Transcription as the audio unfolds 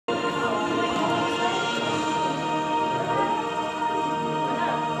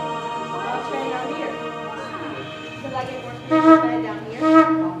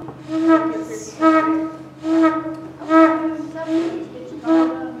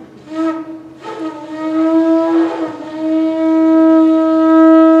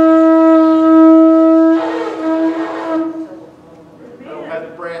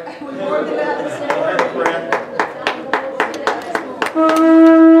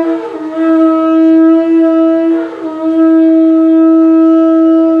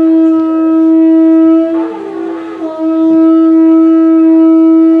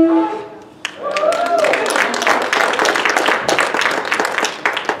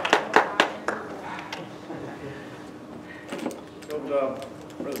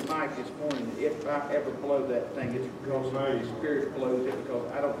Brother Mike this morning, if I ever blow that thing, it's because the Spirit blows it,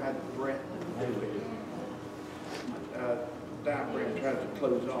 because I don't have the breath to do it. Diaphragm tries to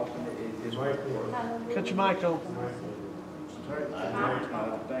close off, and it just won't work. Cut your mic on.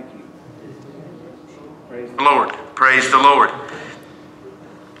 Thank you. Praise the Lord. Praise the Lord.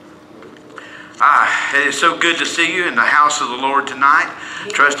 It is so good to see you in the house of the Lord tonight.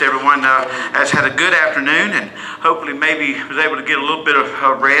 Trust everyone has had a good afternoon, and hopefully maybe was able to get a little bit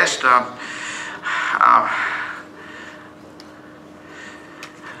of rest.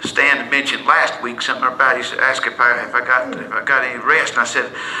 Stan mentioned last week something about, he asked if I got any rest, and I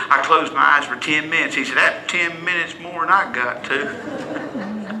said I closed my eyes for 10 minutes. He said, that's 10 minutes more than I got to.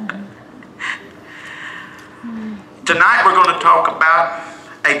 Tonight we're going to talk about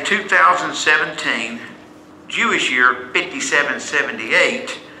a 2017 Jewish year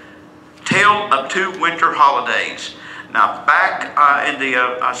 5778 tale of two winter holidays. Now, back in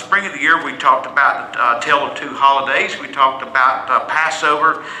the spring of the year, we talked about the tale of two holidays. We talked about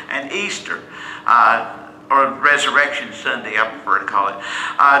Passover and Easter, or Resurrection Sunday, I prefer to call it.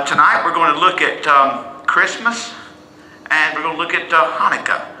 Tonight, we're going to look at Christmas, and we're going to look at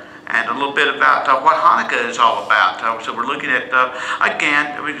Hanukkah, and a little bit about what Hanukkah is all about. So we're looking at,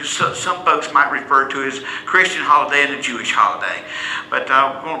 again, some folks might refer to as Christian holiday and a Jewish holiday. But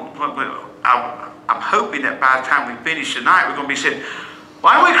I'm hoping that by the time we finish tonight, we're going to be saying,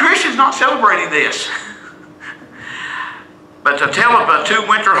 why are we Christians not celebrating this? But to tell of two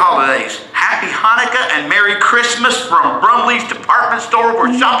winter holidays, Happy Hanukkah and Merry Christmas from Brumley's department store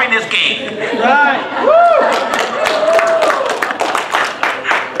where shopping is king. Right. Woo!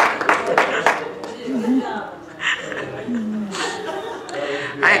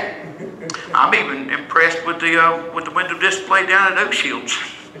 Hey, I'm even impressed with the window display down at Oak Shields.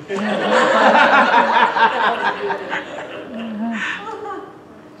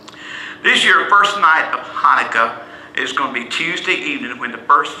 This year, first night of Hanukkah is going to be Tuesday evening when the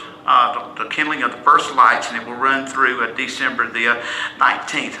first the kindling of the first lights, and it will run through December the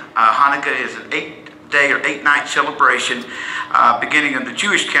 19th. Hanukkah is an 8-day or 8-night celebration beginning of the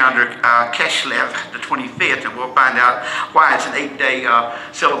Jewish calendar, Kislev, the 25th, and we'll find out why it's an 8-day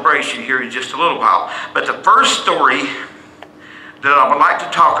celebration here in just a little while. But the first story that I would like to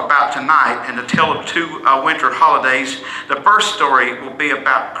talk about tonight in the tale of two winter holidays, the first story will be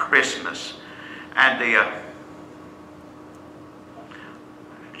about Christmas. And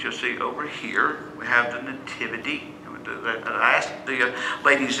you'll see over here, we have the Nativity. I asked the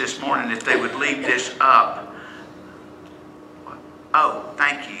ladies this morning if they would leave this up. Oh,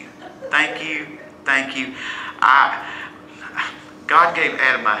 thank you. Thank you. Thank you. God gave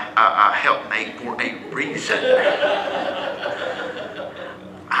Adam a helpmate for a reason.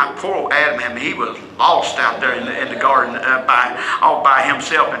 Poor old Adam, I mean, he was lost out there in the garden all by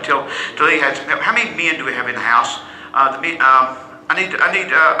himself until he had some help. How many men do we have in the house? I need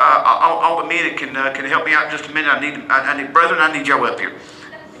all the men that can help me out just a minute. I need brethren, I need y'all up here.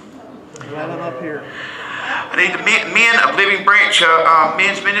 Got them up here. I need the men of Living Branch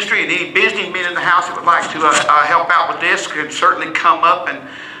Men's Ministry, and any busy men in the house that would like to help out with this can certainly come up. And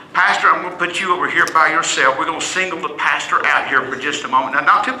Pastor, I'm going to put you over here by yourself. We're going to single the pastor out here for just a moment. Now,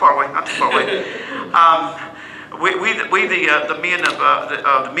 not too far away, not too far away. The men of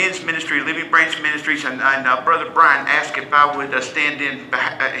the Men's Ministry, Living Branch Ministries, and Brother Brian asked if I would stand in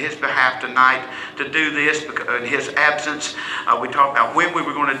his behalf tonight to do this in his absence. We talked about when we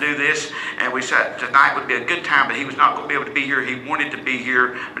were going to do this, and we said tonight would be a good time, but he was not going to be able to be here. He wanted to be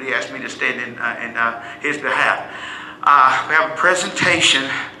here, but he asked me to stand in his behalf. We have a presentation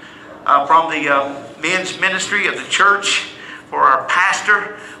from the Men's Ministry of the church for our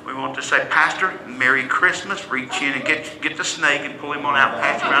pastor. We want to say, Pastor, Merry Christmas. Reach in and get the snake and pull him on out and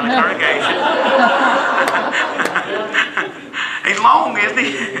pass him around the congregation. He's long, isn't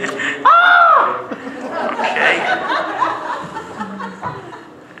he? Okay.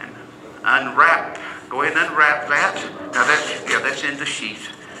 And unwrap. Go ahead and unwrap that. Now that's in the sheath.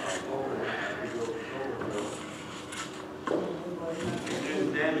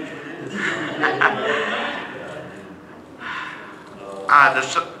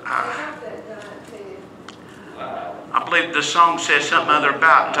 I believe the song says something other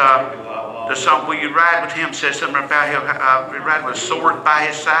about the song "Will You Ride with Him" says something about he'll ride with a sword by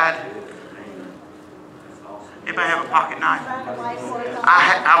his side. Anybody have a pocket knife?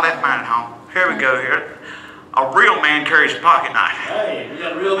 I left mine at home. Here we go. Here, a real man carries a pocket knife. Hey, we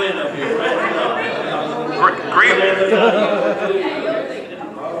got a real man up here.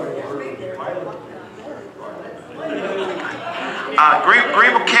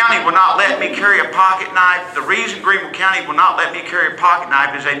 Greenville County will not let me carry a pocket knife. The reason Greenville County will not let me carry a pocket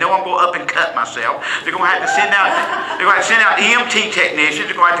knife is they know I'm going to up and cut myself. They're going to have to send out. They're going to send out EMT technicians.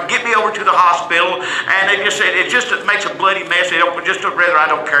 They're going to have to get me over to the hospital, and they just said it just makes a bloody mess. They don't just rather I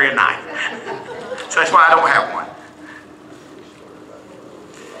don't carry a knife. So that's why I don't have one.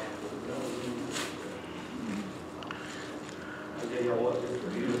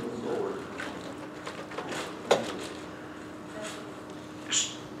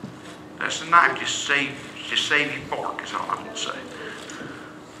 That's the knife. Just save your fork is all I'm going to say.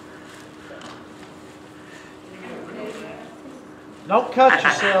 Don't cut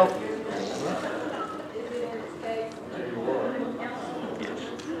yourself.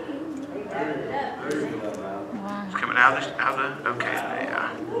 It's coming out of the, okay,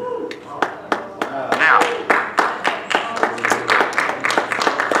 yeah. Now,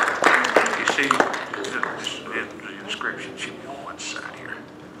 you see, the inscription should be on one side here.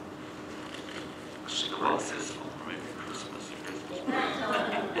 Let's see the roses.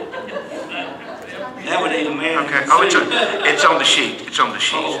 That would ain't a man. Okay, oh, it's on the sheet. It's on the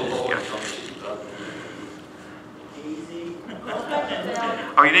sheet. Yeah.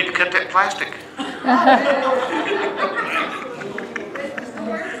 Oh, you need to cut that plastic.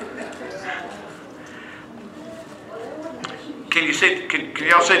 Can you see? Can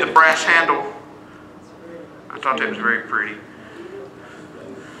y'all see the brass handle? I thought that was very pretty.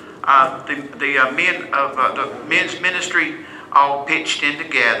 The men of the men's ministry all pitched in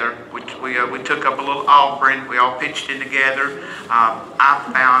together. We took up a little offering. We all pitched in together.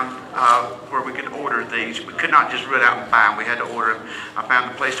 I found where we could order these. We could not just run out and buy them. We had to order them. I found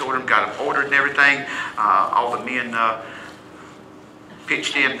the place to order them, got them ordered and everything. All the men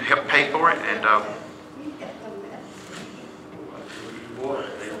pitched in to help pay for it. And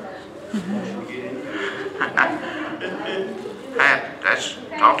that's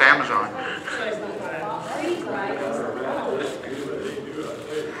talk to Amazon.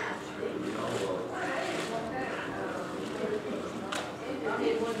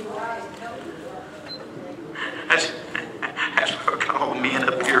 That's what we call men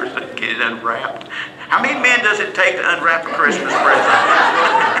up here to get it unwrapped. How many men does it take to unwrap a Christmas present?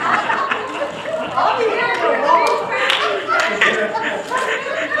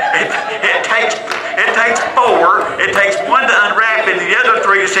 It takes four. It takes one to unwrap and the other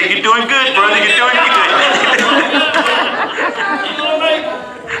three to say, "You're doing good, brother. You're doing good."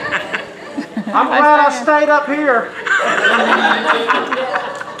 I'm glad I stayed up here.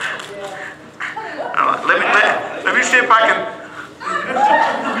 Let me see if I can.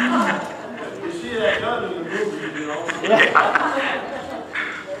 You see that gun in the movie, you know? Yeah.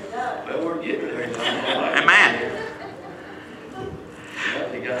 Well, we're getting there. Amen.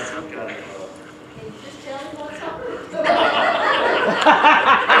 They got some kind of.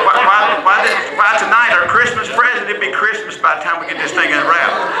 Why tonight our Christmas present? It'd be Christmas by the time we get this thing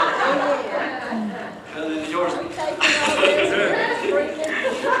unwrapped.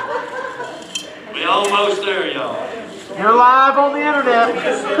 We almost there, y'all. You're live on the internet.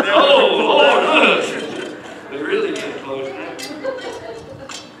 Oh, Lord, look. We really get close now.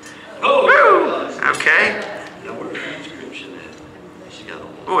 Oh, okay. now where's the inscription at? She got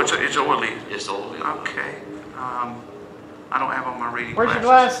Oh, it's oily. It's oily. Okay. I don't have on my reading Where's your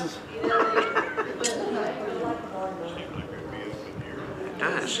glasses. glasses? It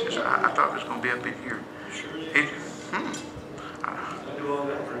does. 'Cause I thought it was going to be up in here. Okay.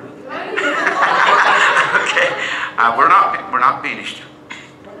 We're not finished.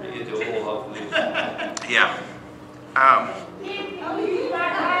 You get the whole off of this. Yeah. I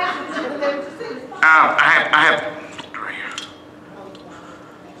have right here.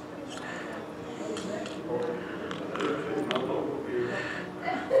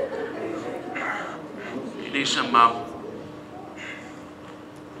 You need some.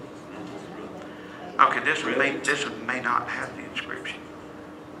 Okay, this one may not have the inscription.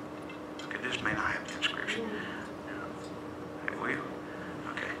 Okay, this may not have the inscription. It will.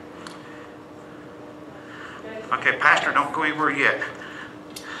 Okay. Okay, Pastor, don't go anywhere yet.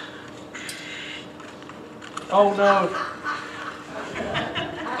 Oh no.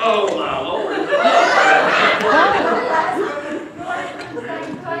 Oh, my Lord.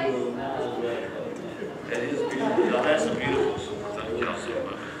 That is beautiful. Y'all had some beautiful things y'all said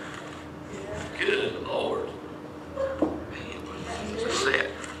about it. Good Lord. It's a set.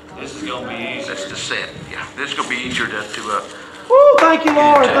 This is gonna be easy. That's the set. Yeah, this is gonna be easier to Woo, thank you,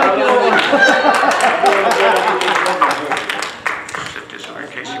 Lord. Thank you, Lord. set this over in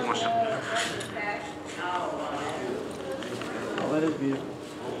case he wants to. Oh, that is beautiful.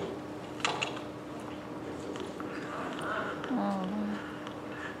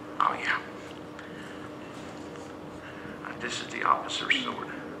 Oh yeah. This is the officer's sword.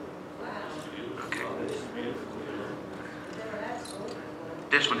 Okay.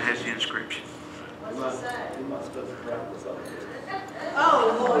 This one has the inscription.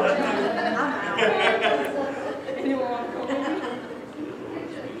 Oh, Lord. I'm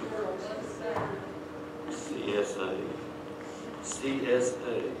CSA.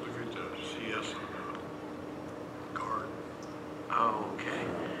 CSA. Look at the CS card. Oh, okay.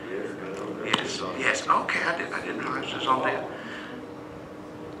 Yes, yes. Okay, I didn't realize it was on that.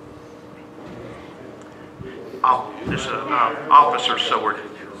 Oh, this is an officer's sword.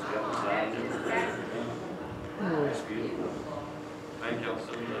 Thank y'all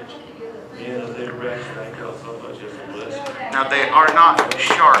so much. Yeah, they're rest. Thank y'all so much. It's a blessing. Now they are not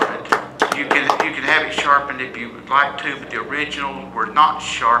sharpened. You can have it sharpened if you would like to, but the originals were not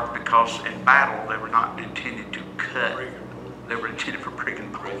sharp because in battle they were not intended to cut. They were intended for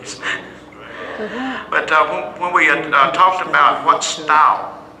prigging bolts. But when we talked about what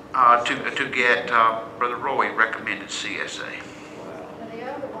style to get, Brother Roy recommended CSA.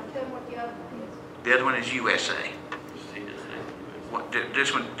 The other one is USA.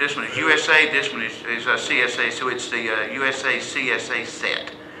 This one is USA. This one is CSA. So it's the USA CSA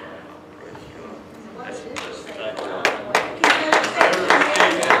set.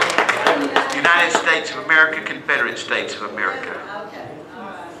 United States of America, Confederate States of America.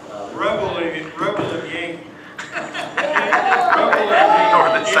 Rebel and Yankee.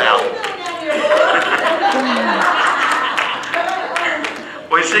 North and South.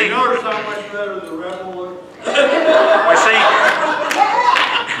 We see. You notice how much better the rebel looks? We see.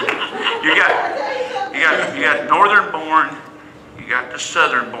 You got northern born, you got the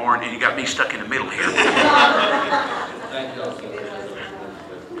southern born, and you got me stuck in the middle here. Thank y'all so much.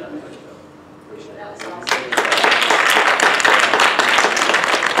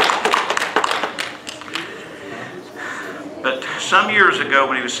 But some years ago,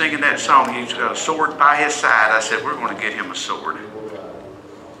 when he was singing that song, he got a sword by his side. I said, we're going to get him a sword.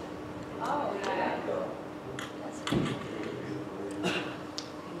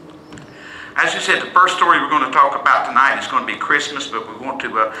 As you said, the first story we're going to talk about tonight is going to be Christmas, but we want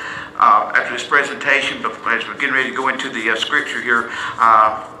to, after this presentation, but as we're getting ready to go into the scripture here,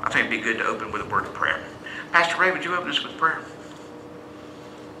 I think it'd be good to open with a word of prayer. Pastor Ray, would you open us with prayer?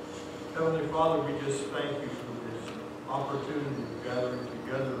 Heavenly Father, we just thank you for this opportunity of gathering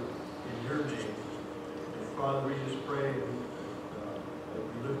together in your name. And Father, we just pray that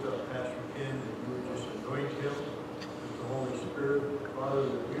we lift up Pastor Ken, that you would just anoint him with the Holy Spirit. Father,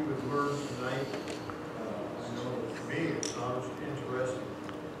 that we would learn tonight. I know that for me it sounds interesting,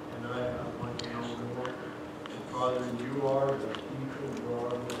 and I want to know more. And Father, you are the teacher, you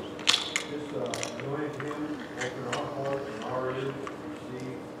are just anoint him, open our heart and our ears to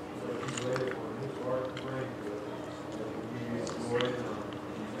receive what you laid upon his heart to bring to us. That we give you glory and honor.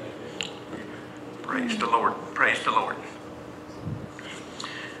 Praise the Lord. Praise the Lord.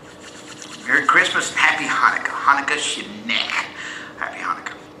 Merry Christmas and Happy Hanukkah. Hanukkah Shenek. Happy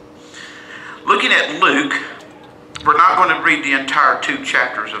Hanukkah. Looking at Luke, we're not going to read the entire 2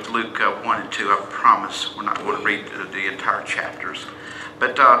 chapters of Luke 1 and 2. I promise we're not going to read the entire chapters.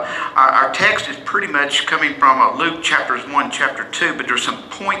 But our text is pretty much coming from Luke chapters 1, chapter 2, but there's some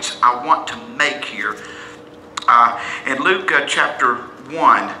points I want to make here. In Luke chapter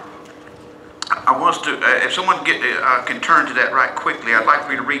 1, I want us to, if someone can turn to that right quickly, I'd like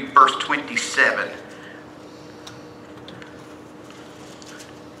for you to read verse 27.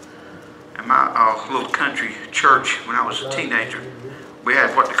 In my little country church, when I was a teenager, we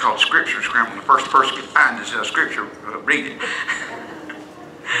had what they called scripture scramble. The first person could find this scripture, read it.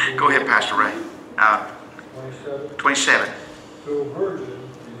 Go ahead, Pastor Ray. 27. To a virgin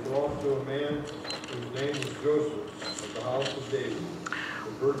is also a man whose name was Joseph, of the house of David.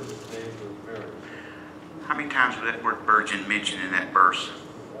 The virgin's name was Mary. How many times was that word virgin mentioned in that verse?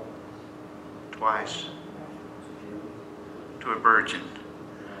 Twice. To a virgin.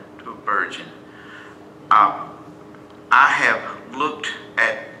 To a virgin. I have looked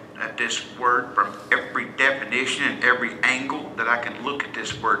at this word from every definition and every angle that I can look at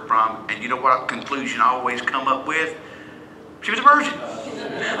this word from. And you know what conclusion I always come up with? She was a virgin.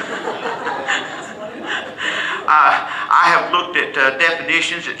 I have looked at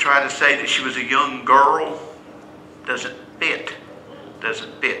definitions that try to say that she was a young girl. Doesn't fit.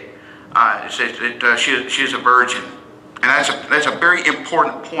 Doesn't fit. It says that she is a virgin. And that's a very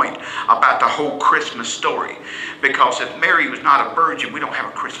important point about the whole Christmas story. Because if Mary was not a virgin, we don't have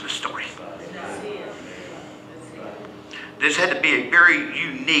a Christmas story. This had to be a very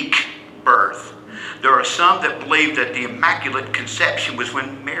unique birth. There are some that believe that the Immaculate Conception was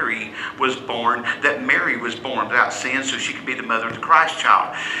when Mary was born, that Mary was born without sin so she could be the mother of the Christ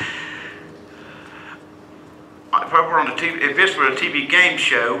child. If this were a TV game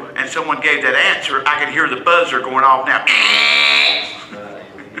show and someone gave that answer, I could hear the buzzer going off now.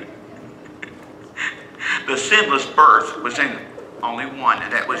 The sinless birth was in only one,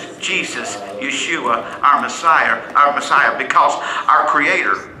 and that was Jesus, Yeshua, our Messiah, because our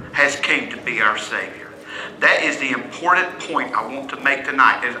Creator has came to be our Savior. That is the important point I want to make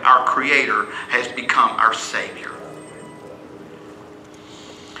tonight, is our Creator has become our Savior.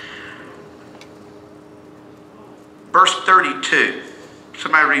 Verse 32.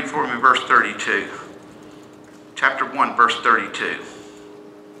 Somebody read for me verse 32. Chapter 1, verse 32.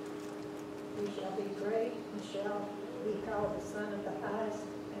 He shall be great, and shall be called the Son of the Highest,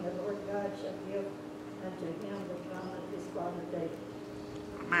 and the Lord God shall give unto him the throne of his father David.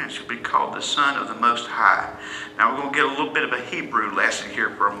 Man, shall be called the Son of the Most High. Now we're going to get a little bit of a Hebrew lesson here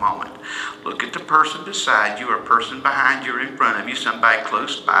for a moment. Look at the person beside you, or a person behind you or in front of you, somebody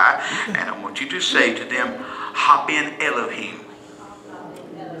close by, and I want you to say to them, Haben Elohim.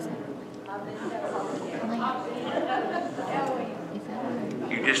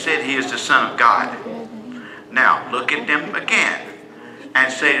 You just said he is the Son of God. Now look at them again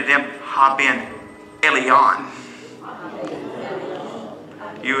and say to them, Haben Elion.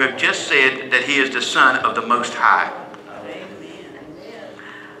 You have just said that he is the Son of the Most High.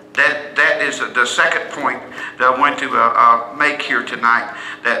 That is the second point that I want to make here tonight,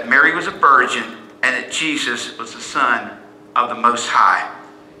 that Mary was a virgin and that Jesus was the Son of the Most High.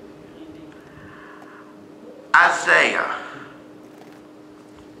 Isaiah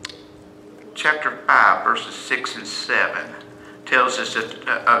chapter 5 verses 6 and 7 tells us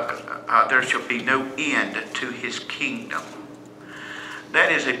that there shall be no end to his kingdom.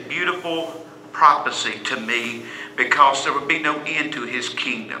 That is a beautiful prophecy to me, because there would be no end to his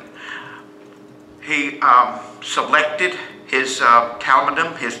kingdom. He selected his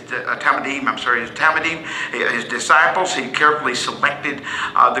Talmudim, his disciples. He carefully selected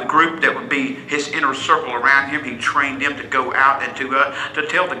the group that would be his inner circle around him. He trained them to go out and to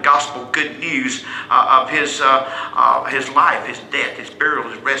tell the gospel good news of his life, his death, his burial,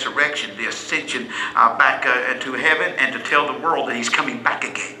 his resurrection, the ascension back into heaven, and to tell the world that he's coming back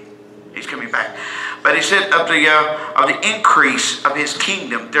again. He's coming back. But he said of the increase of his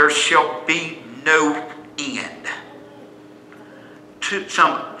kingdom, there shall be no end.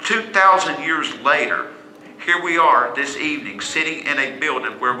 Some 2,000 years later, here we are this evening sitting in a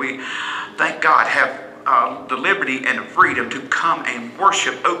building where we, thank God, have the liberty and the freedom to come and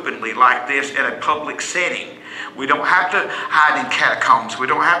worship openly like this in a public setting. We don't have to hide in catacombs. We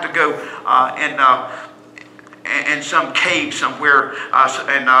don't have to go in some cave somewhere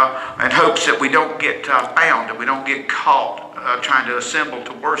in hopes that we don't get found and we don't get caught trying to assemble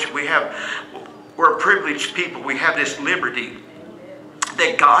to worship. We're a privileged people. We have this liberty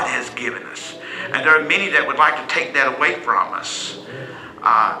that God has given us. And there are many that would like to take that away from us.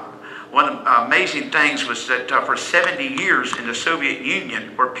 One of the amazing things was that for 70 years in the Soviet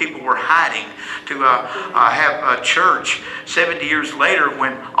Union, where people were hiding to have a church, 70 years later,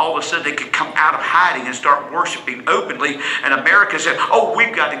 when all of a sudden they could come out of hiding and start worshiping openly, and America said, oh,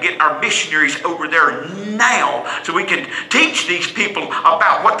 we've got to get our missionaries over there now so we can teach these people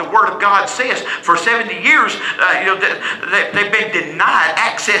about what the Word of God says. For 70 years, they've been denied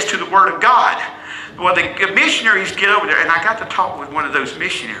access to the Word of God. Well, the missionaries get over there, and I got to talk with one of those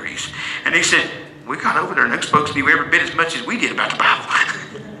missionaries, and he said, we got over there, and those folks knew every bit as much as we did about the Bible.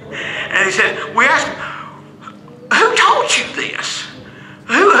 And he said, we asked him, who taught you this?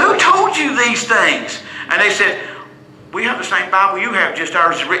 Who told you these things? And they said, we have the same Bible you have, just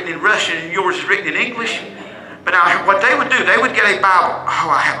ours is written in Russian and yours is written in English. But now what they would do, they would get a Bible.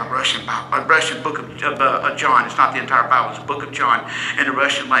 Oh, I have a Russian Bible, a Russian book of John. It's not the entire Bible, it's a book of John in the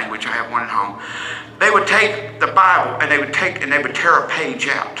Russian language. I have one at home. They would take the Bible and they would tear a page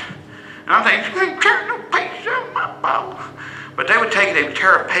out. And I'm thinking, you ain't tearing no pages out of my Bible. But they would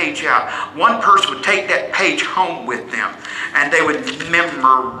tear a page out. One person would take that page home with them, and they would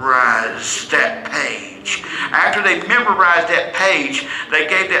memorize that page. After they memorized that page, they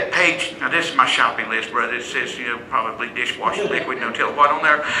gave that page, now this is my shopping list, brother. It says, probably dishwashing liquid, no tell what on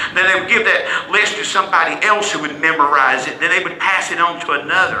there. Then they would give that list to somebody else who would memorize it. Then they would pass it on to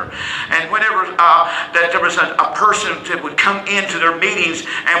another. And whenever that there was a person that would come into their meetings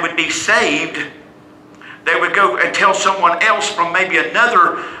and would be saved, they would go and tell someone else from maybe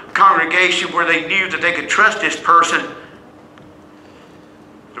another congregation where they knew that they could trust this person.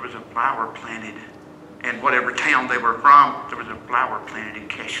 There was a flower planted in whatever town they were from. There was a flower planted in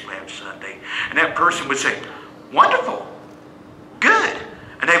Keshlab Sunday. And that person would say, wonderful, good.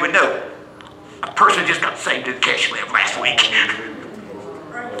 And they would know, a person just got saved in Keshlab last week.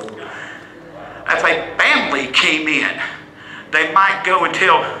 If a family came in, they might go and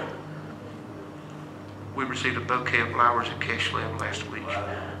tell, we received a bouquet of flowers at Keshlab last week.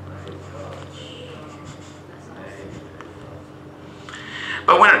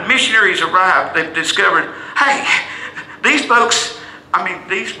 But when missionaries arrived, they discovered, hey, these folks,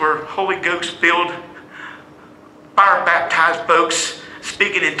 these were Holy Ghost filled, fire baptized folks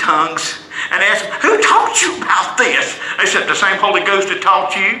speaking in tongues. And they asked them, who taught you about this? They said, the same Holy Ghost that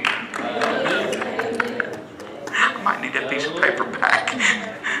taught you. I might need that piece of paper back.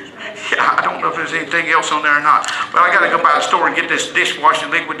 Yeah, I don't know if there's anything else on there or not. But I got to go by the store and get this dishwashing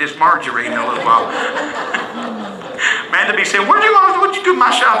liquid, this margarine in a little while. Man, to be saying, what'd you do with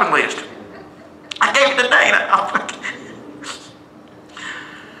my shopping list? I gave it to Dana.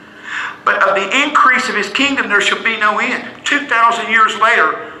 But of the increase of his kingdom there shall be no end. 2,000 years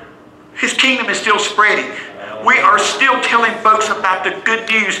later, his kingdom is still spreading. We are still telling folks about the good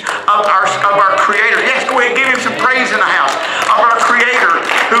news of our Creator. Yes, go ahead and give him some praise in the house. Of our Creator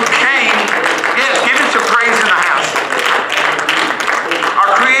who came. Yes, give him some praise in the house.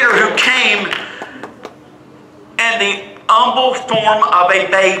 Our Creator who came in the humble form of a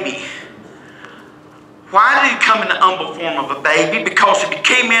baby. Why did he come in the humble form of a baby? Because if he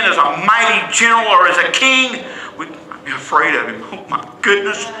came in as a mighty general or as a king, we'd be afraid of him. Oh my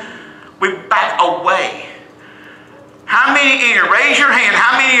goodness. We'd back away. How many in here, raise your hand,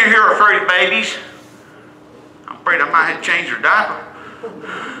 how many in here are afraid of babies? I'm afraid I might have to change their diaper.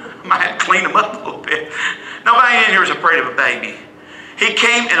 I might have to clean them up a little bit. Nobody in here is afraid of a baby. He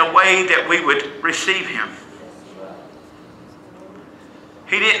came in a way that we would receive him.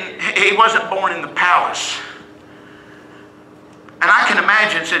 He wasn't born in the palace. And I can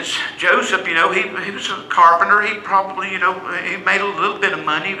imagine, since Joseph, he was a carpenter, he probably, he made a little bit of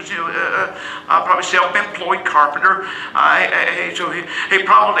money. He was, probably self-employed carpenter. So he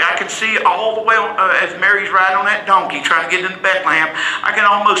probably, I can see all the way as Mary's riding on that donkey trying to get into Bethlehem. I can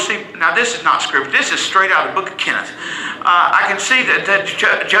almost see, now this is not scripture, this is straight out of the book of Kenneth. I can see that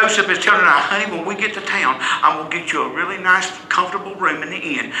Joseph is telling her, honey, when we get to town, I'm going to get you a really nice, comfortable room in the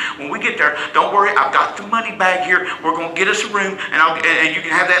inn. When we get there, don't worry, I've got the money bag here. We're going to get us a room. And you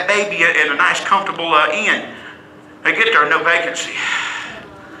can have that baby in a nice, comfortable inn. They get there, no vacancy.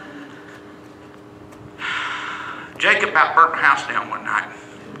 Jacob about burnt the house down one night.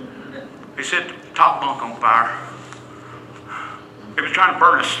 He set the top bunk on fire. He was trying to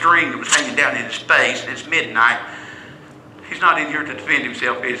burn a string that was hanging down in his face. It's midnight. He's not in here to defend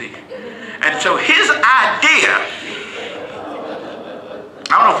himself, is he? And so his idea,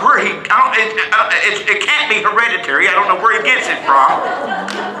 I don't know where it can't be hereditary. I don't know where he gets it from.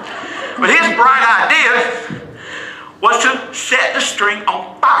 But his bright idea was to set the string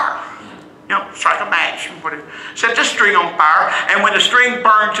on fire. Strike a match. Set the string on fire, and when the string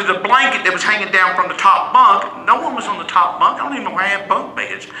burned to the blanket that was hanging down from the top bunk, no one was on the top bunk. I don't even know why I had bunk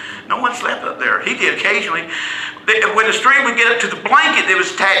beds. No one slept up there. He did occasionally. When the string would get up to the blanket that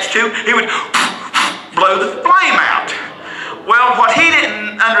was attached to, he would blow the flame out. Well, what he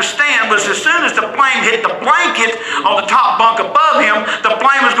didn't understand was as soon as the flame hit the blanket on the top bunk above him, the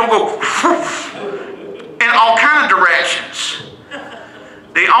flame was going to go in all kinds of directions.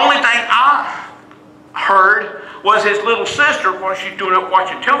 The only thing I heard was his little sister, while she's doing up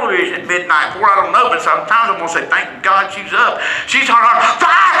watching television at midnight, I don't know, but sometimes I'm going to say, thank God she's up. She's on her,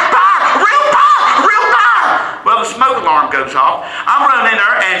 fire, fire, real fire, real fire. Well, the smoke alarm goes off. I'm running in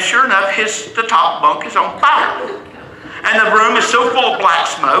there, and sure enough, the top bunk is on fire. And the room is so full of black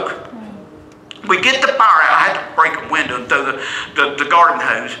smoke. We get the fire out. I had to break a window and throw the garden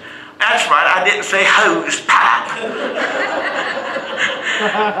hose. That's right, I didn't say hose pipe.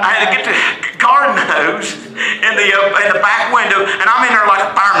 I had to get the garden hose in the back window, and I'm in there like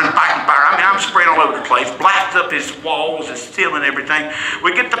a fireman fighting fire. I'm spraying all over the place, blacked up his walls, his ceiling, everything.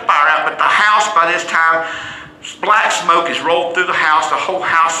 We get the fire out, but the house by this time, Black smoke is rolled through the house. The whole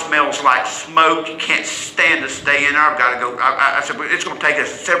house smells like smoke. You can't stand to stay in there. I've got to go. I said, it's going to take us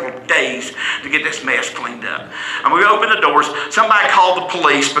several days to get this mess cleaned up. And we open the doors. Somebody called the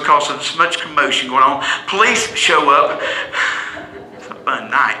police because of so much commotion going on. Police show up. It's a fun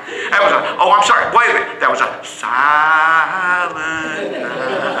night. That was a, oh, I'm sorry. Wait a minute. That was a silent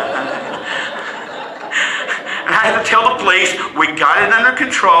night. And I had to tell the police, we got it under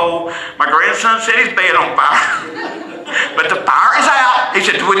control. My grandson set his bed on fire. But the fire is out. He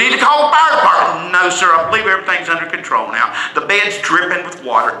said, do we need to call the fire department? No, sir, I believe everything's under control now. The bed's dripping with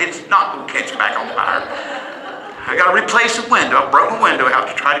water. It's not going to catch back on fire. I got to replace the window. I broke the window out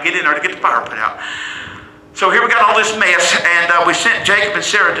to try to get in there to get the fire put out. So here we got all this mess, and we sent Jacob and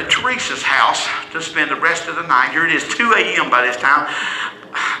Sarah to Teresa's house to spend the rest of the night. Here it is, 2 a.m. by this time.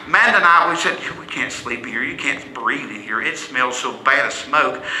 Amanda and I, we said, we can't sleep here. You can't breathe in here. It smells so bad of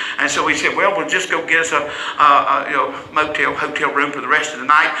smoke. And so we said, well, we'll just go get us a hotel room for the rest of the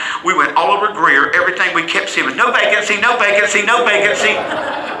night. We went all over Greer. Everything we kept seeing was no vacancy, no vacancy, no vacancy.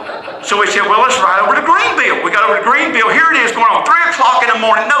 So we said, well, let's ride over to Greenville. We got over to Greenville. Here it is going on 3 o'clock in the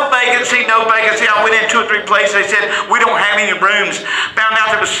morning. No vacancy, no vacancy. I went in 2 or 3 places. They said, we don't have any rooms. Found out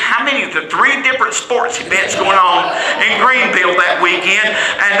there was how many? The 3 different sports events going on in Greenville that weekend.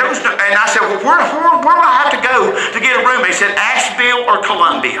 And there was and I said, well, where do I have to go to get a room? They said, Asheville or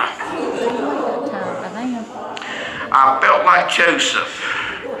Columbia. I felt like Joseph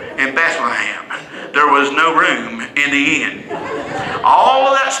in Bethlehem. There was no room in the inn.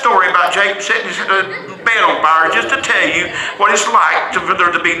 All of that story about Jacob setting his bed on fire just to tell you what it's like for there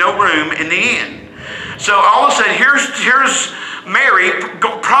to be no room in the inn. So all of a sudden, here's Mary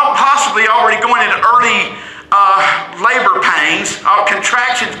possibly already going into early labor pains.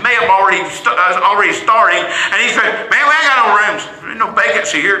 Contractions may have already starting. And he said, man, we ain't got no rooms. There's no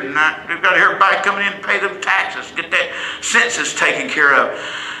vacancy here tonight. We've got everybody coming in to pay them taxes, get that census taken care of.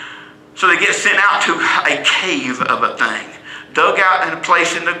 So they get sent out to a cave of a thing, dug out in a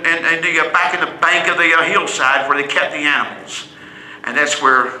place in the back in the bank of the hillside where they kept the animals. And that's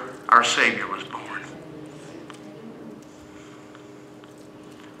where our Savior was born.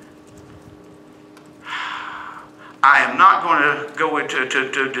 I am not going to go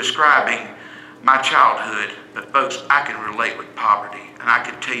into describing my childhood, but folks, I can relate with poverty. And I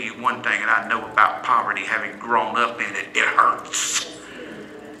can tell you one thing that I know about poverty, having grown up in it, it hurts.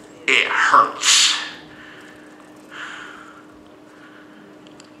 It hurts.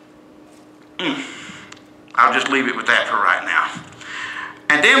 I'll just leave it with that for right now.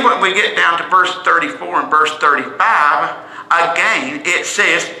 And then when we get down to verse 34 and verse 35, again, it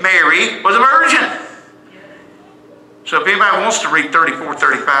says Mary was a virgin. So if anybody wants to read 34,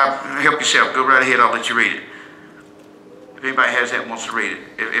 35, help yourself. Go right ahead. I'll let you read it. If anybody has that and wants to read it.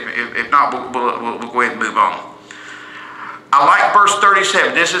 If not, we'll go ahead and move on. I like verse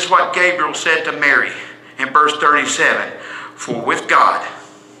 37. This is what Gabriel said to Mary in verse 37. For with God,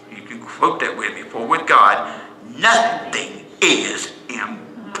 you can quote that with me, for with God, nothing is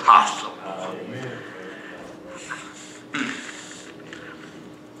impossible.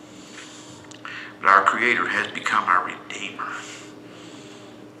 But our Creator has become our Redeemer.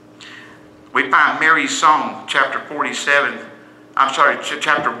 We find Mary's song, chapter 47. I'm sorry,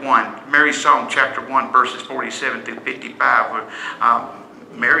 chapter 1. Mary's song, chapter 1, verses 47 through 55. Where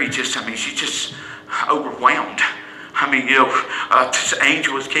Mary just, she's just overwhelmed. This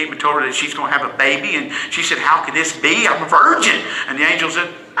angel came and told her that she's going to have a baby. And she said, how can this be? I'm a virgin. And the angel said,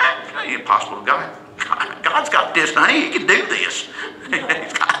 it's not impossible to God. God's got this, honey. He can do this.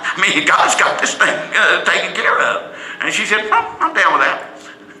 God's got this thing taken care of. And she said, I'm down with that.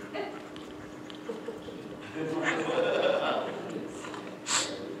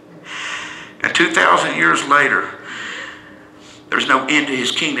 And 2,000 years later, there's no end to his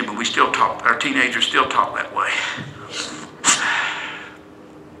kingdom, and we still talk, our teenagers still talk that way.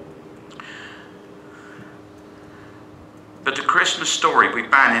 But the Christmas story we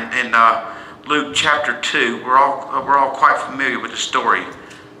find in Luke chapter 2, we're all quite familiar with the story.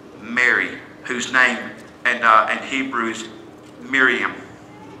 Mary, whose name in Hebrew is Miriam.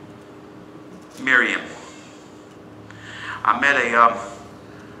 Miriam. I met a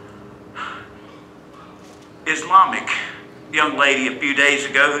Islamic young lady a few days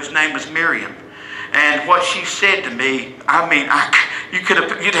ago whose name was Miriam. And what she said to me, you'd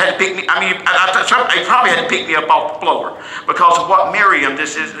had to pick me, they probably had to pick me up off the floor because of what Miriam,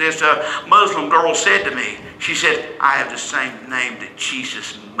 this Muslim girl, said to me. She said, I have the same name that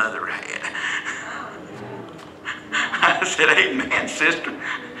Jesus' mother had. I said, amen, sister.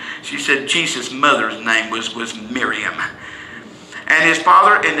 She said Jesus' mother's name was Miriam. And his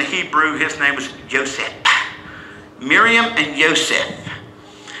father in the Hebrew, his name was Joseph. Miriam and Joseph.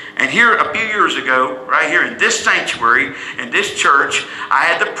 And here a few years ago, right here in this sanctuary, in this church, I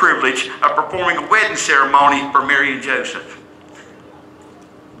had the privilege of performing a wedding ceremony for Mary and Joseph.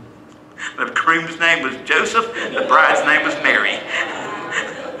 The groom's name was Joseph, the bride's name was Mary.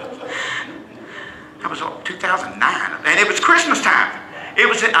 That was 2009, and it was Christmas time. It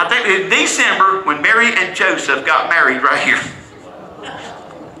was, I think, in December when Mary and Joseph got married right here.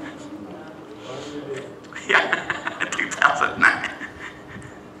 Yeah, 2009.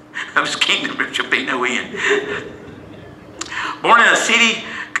 Of his kingdom there shall be no end. Born in a city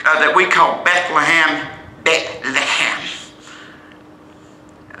that we call Bethlehem.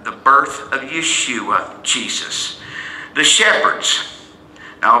 The birth of Yeshua, Jesus. The shepherds.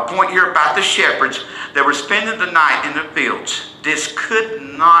 Now, a point here about the shepherds that were spending the night in the fields. This could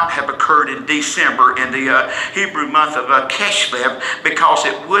not have occurred in December in the Hebrew month of Keshlev, because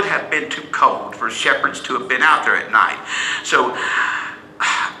it would have been too cold for shepherds to have been out there at night. So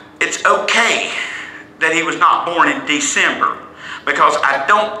it's okay that he was not born in December, because I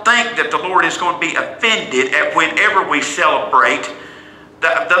don't think that the Lord is going to be offended at whenever we celebrate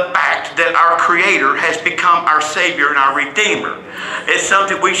the fact that our Creator has become our Savior and our Redeemer. It's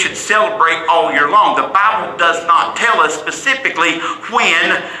something we should celebrate all year long. The Bible does not tell us specifically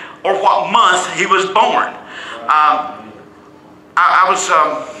when or what month he was born.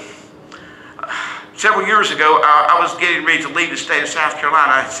 Several years ago, I was getting ready to leave the state of South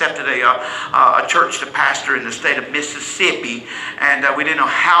Carolina. I accepted a church to pastor in the state of Mississippi, and we didn't know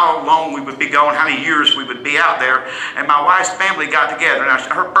how long we would be going, how many years we would be out there. And my wife's family got together. Now,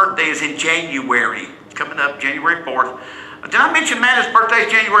 her birthday is in January. It's coming up January 4th. Did I mention Amanda's birthday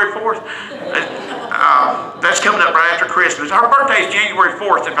is January 4th? That's coming up right after Christmas. Her birthday is January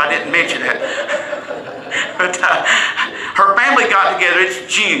 4th, if I didn't mention it. But her family got together.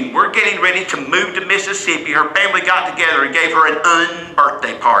 It's June. We're getting ready to move to Mississippi. Her family got together and gave her an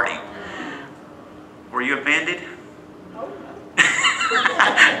unbirthday party. Were you offended?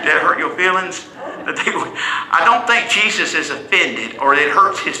 Did that hurt your feelings? I don't think Jesus is offended, or it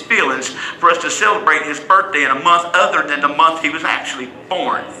hurts his feelings for us to celebrate his birthday in a month other than the month he was actually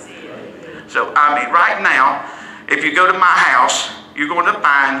born. So, I mean, right now, if you go to my house, you're going to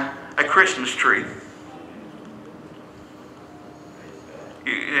find a Christmas tree.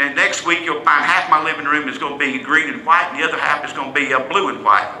 And next week, you'll find half my living room is going to be green and white, and the other half is going to be blue and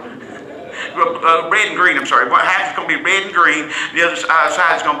white. Red and green, I'm sorry. Half is going to be red and green. The other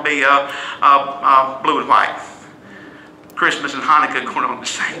side is going to be blue and white. Christmas and Hanukkah going on at the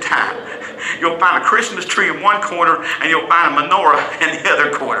same time. You'll find a Christmas tree in one corner, and you'll find a menorah in the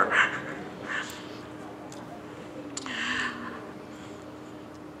other corner.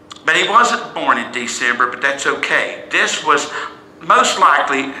 But he wasn't born in December, but that's okay. This was most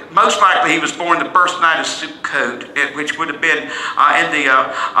likely he was born the first night of Sukkot, which would have been in the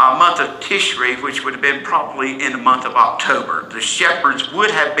month of Tishri, which would have been probably in the month of October. The shepherds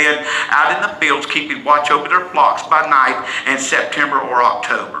would have been out in the fields keeping watch over their flocks by night in September or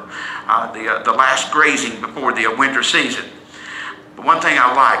October, the last grazing before the winter season. But one thing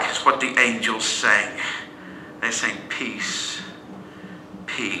I like is what the angels sang. They sang peace,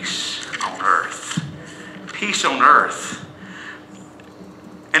 peace on earth, peace on earth.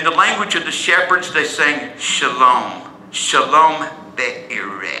 In the language of the shepherds, they sang shalom, shalom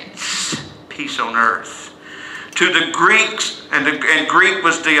be'eretz, peace on earth. To the Greeks, and Greek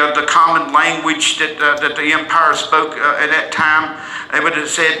was the common language that the empire spoke at that time, they would have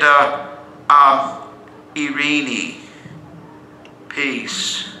said Irene,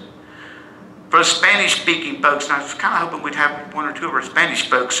 peace. For the Spanish-speaking folks, and I was kind of hoping we'd have one or two of our Spanish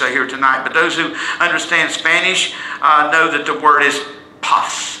folks here tonight, but those who understand Spanish know that the word is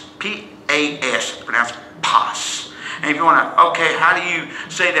paz, P-A-S, pronounced paz. And if you want to, okay, how do you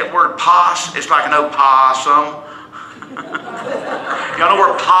say that word paz? It's like an opossum. Y'all know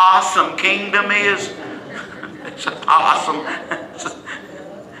where Possum Kingdom is? It's a possum.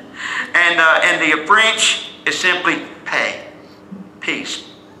 And the French is simply pay, peace.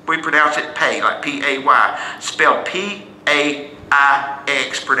 We pronounce it pay, like P-A-Y. Spelled P-A-I-X,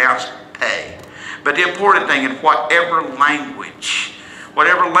 pronounced pay. But the important thing, in whatever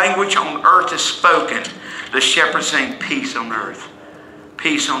language on earth is spoken, the shepherds saying peace on earth.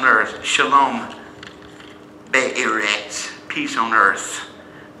 Peace on earth. Shalom be'eretz. Peace on earth.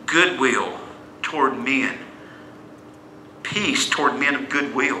 Goodwill toward men. Peace toward men of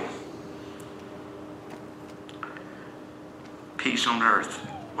goodwill. Peace on earth.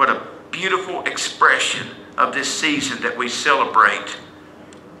 What a beautiful expression of this season that we celebrate.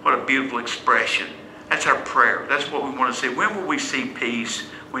 What a beautiful expression. That's our prayer. That's what we want to see. When will we see peace?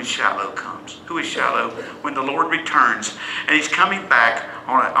 when Shiloh comes. Who is Shiloh? When the Lord returns. And he's coming back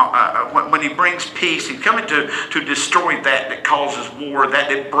when he brings peace. He's coming to destroy that causes war,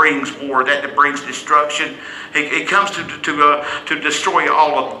 that brings war, that brings destruction. He comes to destroy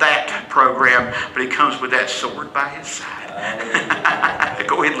all of that program, but he comes with that sword by his side.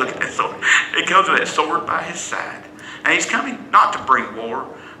 Go ahead and look at that sword. He comes with that sword by his side. And he's coming not to bring war.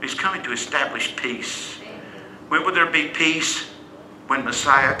 He's coming to establish peace. When will there be peace? When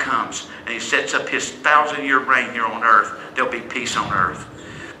Messiah comes and he sets up his 1,000-year reign here on earth, there'll be peace on earth.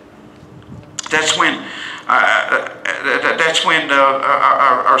 That's when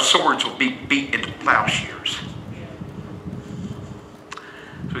our swords will be beat into plowshares.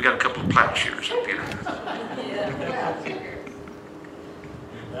 So we got a couple of plowshares up here.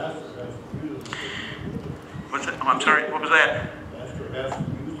 What's that? Oh, I'm sorry. What was that?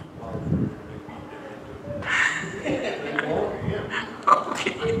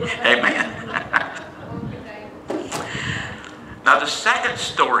 Okay. Amen. Now the second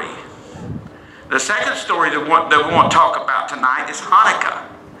story that we want to talk about tonight is Hanukkah.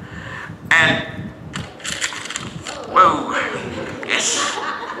 And whoa, yes.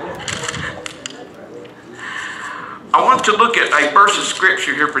 I want to look at a verse of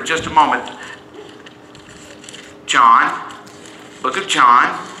scripture here for just a moment. John, book of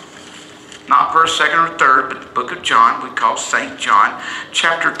John, not first, second, or third, but the book of John, we call St. John,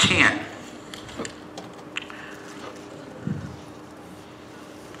 chapter 10.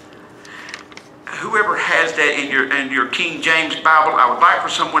 Whoever has that in your King James Bible, I would like for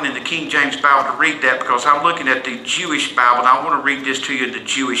someone in the King James Bible to read that, because I'm looking at the Jewish Bible, and I want to read this to you in the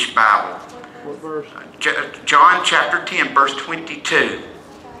Jewish Bible. What verse? John chapter 10, verse 22.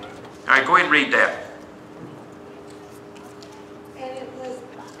 All right, go ahead and read that. And it was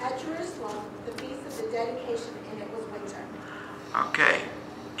at Jerusalem, the feast of the dedication, and it was winter. Okay.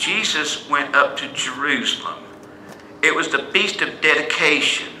 Jesus went up to Jerusalem. It was the feast of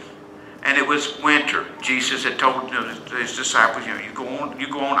dedication, and it was winter. Jesus had told his disciples, you go on,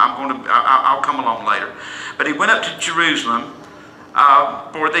 I'll come along later. But he went up to Jerusalem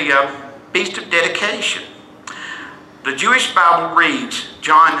for the feast of dedication. The Jewish Bible reads,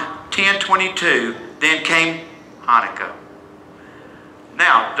 John 10:22, then came Hanukkah.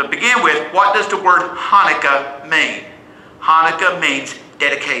 Now, to begin with, what does the word Hanukkah mean? Hanukkah means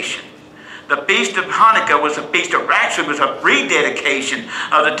dedication. The feast of Hanukkah was a feast of, actually was a rededication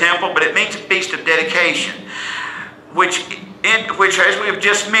of the temple, but it means a feast of dedication, which as we have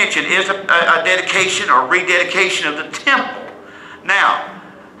just mentioned, is a dedication or rededication of the temple. Now,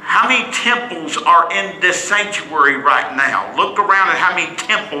 how many temples are in this sanctuary right now? Look around at how many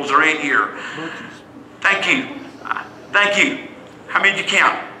temples are in here. Thank you. Thank you. How many did you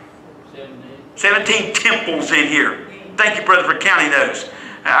count? 17 temples in here. Thank you, brother, for counting those.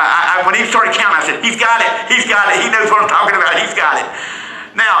 When he started counting, I said, he's got it. He's got it. He knows what I'm talking about. He's got it.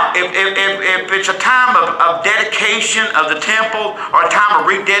 Now, if it's a time of dedication of the temple or a time of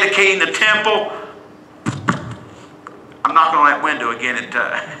rededicating the temple, I'm knocking on that window again. I'm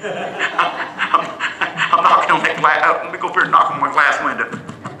knocking on that glass. Let me go up here and knock on my glass window.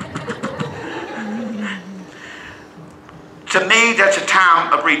 To me, that's a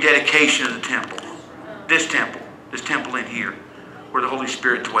time of rededication of the temple. This temple in here, where the Holy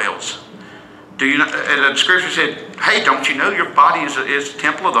Spirit dwells. Do you know? The scripture said, "Hey, don't you know your body is a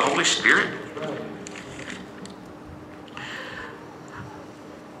temple of the Holy Spirit?"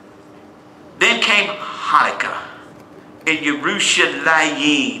 Then came Hanukkah in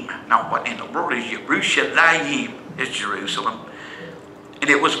Yerushalayim. Now, what in the world is Yerushalayim? It's Jerusalem, and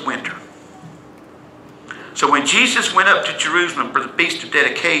it was winter. So when Jesus went up to Jerusalem for the Feast of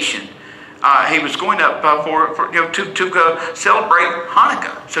Dedication, he was going up to celebrate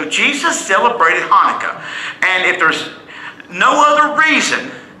Hanukkah. So Jesus celebrated Hanukkah, and if there's no other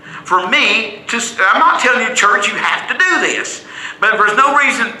reason for me to, I'm not telling you, church, you have to do this. But if there's no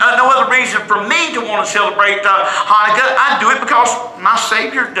other reason for me to want to celebrate Hanukkah, I do it because my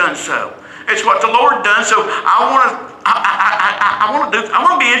Savior done so. It's what the Lord done. So I want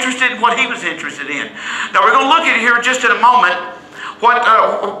to be interested in what He was interested in. Now we're going to look at it here just in a moment. Why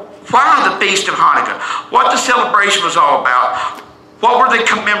the Feast of Hanukkah? What the celebration was all about? What were they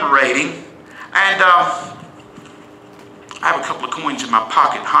commemorating? And I have a couple of coins in my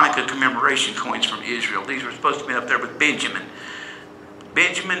pocket, Hanukkah commemoration coins from Israel. These were supposed to be up there with Benjamin.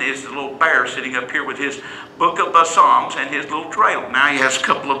 Benjamin is the little bear sitting up here with his book of Psalms and his little dreidel. Now he has a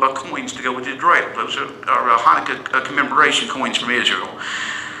couple of coins to go with his dreidel. Those are Hanukkah commemoration coins from Israel.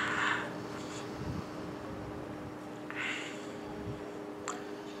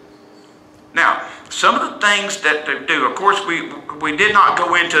 Now, some of the things that they do. Of course, we did not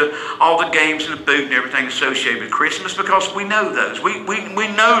go into all the games and the food and everything associated with Christmas because we know those. We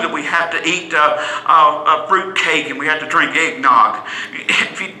know that we have to eat fruit cake and we have to drink eggnog.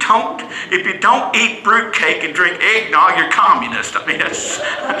 If you don't eat fruit cake and drink eggnog, you're communist. I mean, that's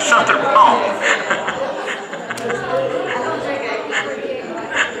something wrong.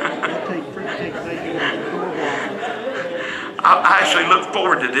 I actually look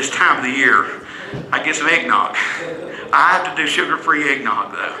forward to this time of the year. I get some eggnog. I have to do sugar-free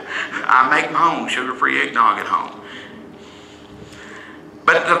eggnog, though. I make my own sugar-free eggnog at home.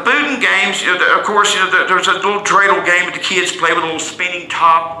 But the food and games, of course, there's a little dreidel game that the kids play with a little spinning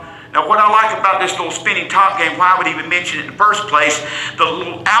top. Now, what I like about this little spinning top game, why I would even mention it in the first place, the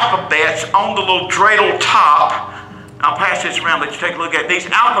little alphabets on the little dreidel top. I'll pass this around, let you take a look at it. These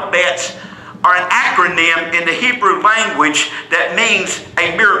alphabets are an acronym in the Hebrew language that means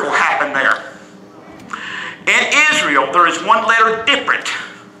a miracle happened there. In Israel, there is one letter different.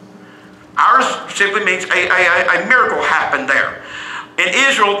 Ours simply means a miracle happened there. In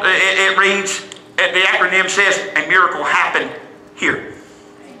Israel, it reads, the acronym says, a miracle happened here.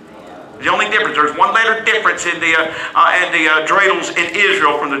 The only difference, there's one letter difference in the dreidels in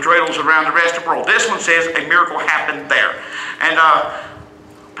Israel from the dreidels around the rest of the world. This one says, a miracle happened there. And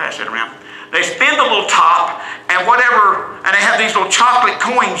pass it around. They spin the little top, and whatever, and they have these little chocolate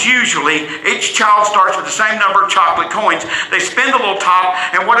coins usually. Each child starts with the same number of chocolate coins. They spin the little top,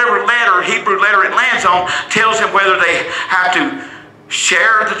 and whatever letter, Hebrew letter it lands on, tells them whether they have to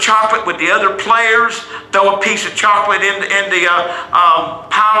share the chocolate with the other players, throw a piece of chocolate in the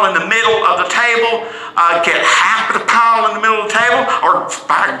pile in the middle of the table, get half of the pile in the middle of the table, or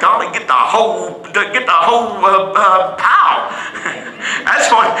by golly, get the whole pile.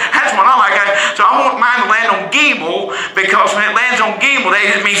 That's what I like. So I want mine to land on Gimel, because when it lands on Gimel,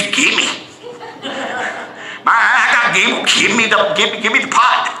 it means gimme. I got Gimel. Give me the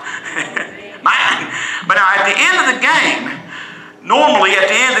pot. Mine. But now at the end of the game, normally at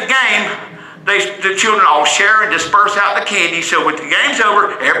the end of the game, the children all share and disperse out the candy. So when the game's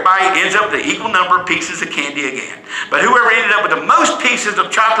over, everybody ends up with an equal number of pieces of candy again. But whoever ended up with the most pieces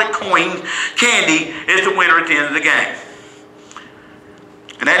of chocolate coin candy is the winner at the end of the game.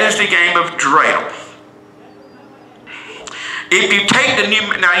 And that is the game of dreidel. If you take the new,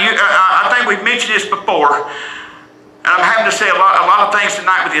 now I think we've mentioned this before, and I'm having to say a lot of things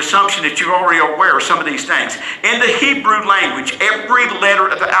tonight with the assumption that you're already aware of some of these things. In the Hebrew language, every letter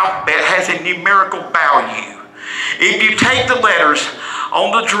of the alphabet has a numerical value. If you take the letters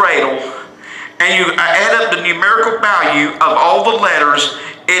on the dreidel and you add up the numerical value of all the letters,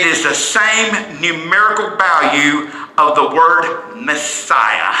 it is the same numerical value of the word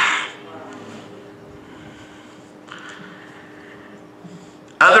Messiah.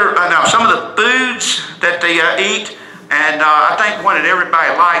 Now, some of the foods that they eat, and I think one that everybody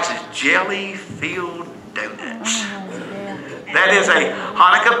likes is jelly-filled donuts. That is a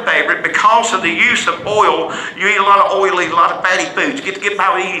Hanukkah favorite because of the use of oil. You eat a lot of oily, a lot of fatty foods. Get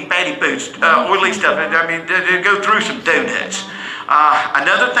by with eating fatty foods, oily stuff. I mean, they go through some donuts.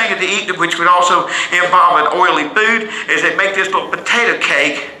 Another thing that they eat, which would also involve an oily food, is they make this little potato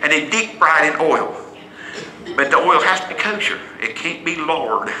cake and they deep fry it in oil. But the oil has to be kosher. It can't be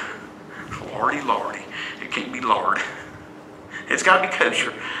lard. Lordy. It can't be lard. It's got to be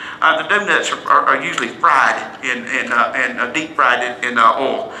kosher. The donuts are usually fried and deep fried in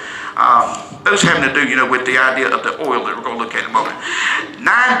oil. Those having to do, with the idea of the oil that we're going to look at in a moment.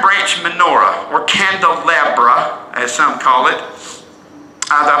 9-branch menorah, or candelabra, as some call it.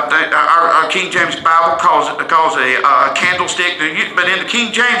 Our King James Bible calls a candlestick, but in the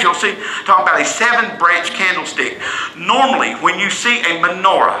King James you'll see talking about a 7-branch candlestick. Normally, when you see a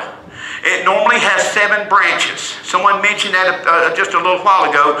menorah, it normally has 7 branches. Someone mentioned that just a little while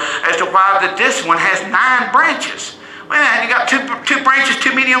ago as to why this one has 9 branches. Well, you got two branches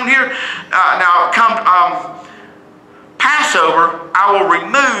too many on here. Now, come Passover, I will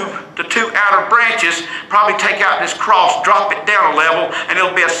remove the 2 outer branches, probably take out this cross, drop it down a level, and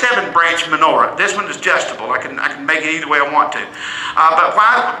it'll be a 7-branch menorah. This one is adjustable. I can make it either way I want to. But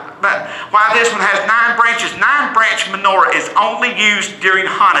why this one has 9 branches? 9-branch menorah is only used during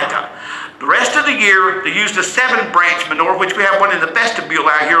Hanukkah. The rest of the year, they use the 7-branch menorah, which we have one in the vestibule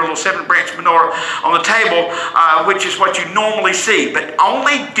out here, a little 7-branch menorah on the table, which is what you normally see. But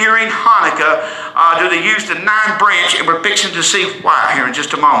only during Hanukkah do they use the 9-branch, and we're fixing to see why here in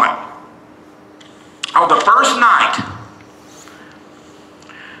just a moment. On the first night,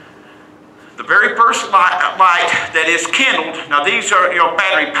 the very first light that is kindled, now these are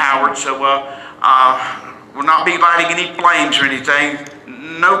battery powered, so Will not be lighting any flames or anything.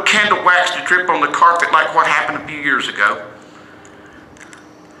 No candle wax to drip on the carpet like what happened a few years ago.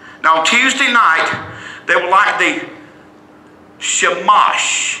 Now on Tuesday night, they will light the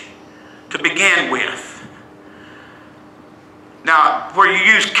shamash to begin with. Now, where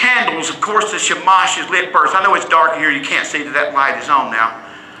you use candles, of course the shamash is lit first. I know it's dark here, you can't see that that light is on now.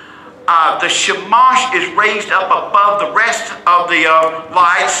 The shamash is raised up above the rest of the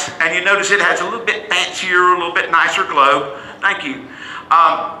lights, and you notice it has a little bit fancier, a little bit nicer glow. Thank you.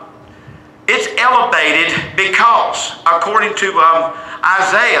 It's elevated because, according to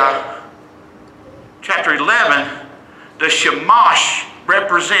Isaiah chapter 11, the shamash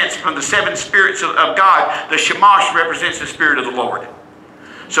represents, from the seven spirits of God, the shamash represents the Spirit of the Lord.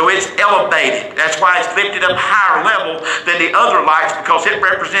 So it's elevated. That's why it's lifted up higher level than the other lights, because it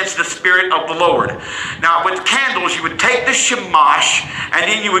represents the Spirit of the Lord. Now with candles, you would take the shamash and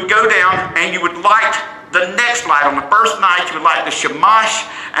then you would go down and you would light the next light. On the first night, you would light the shamash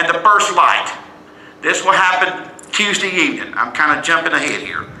and the first light. This will happen Tuesday evening. I'm kind of jumping ahead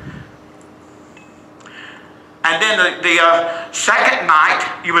here. And then the second night,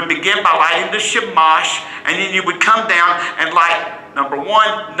 you would begin by lighting the shamash, and then you would come down and light number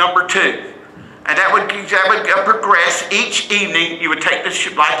 1, number 2. And that would progress. Each evening, you would take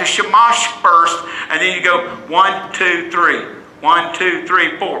light the shamash first, and then you go 1, 2, 3. 1, 2,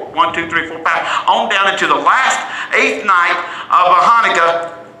 3, 4. 1, 2, 3, 4, 5. On down into the last 8th night of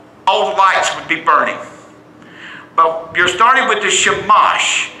Hanukkah, all the lights would be burning. But you're starting with the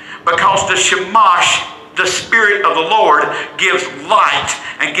shamash, because the shamash, the Spirit of the Lord, gives light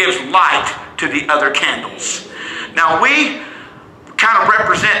and gives light to the other candles. Now we kind of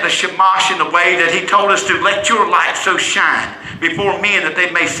represent the shamash in the way that he told us to let your light so shine before men that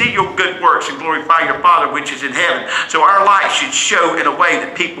they may see your good works and glorify your Father which is in heaven. So our light should show in a way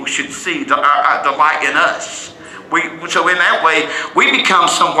that people should see the light in us. So in that way, we become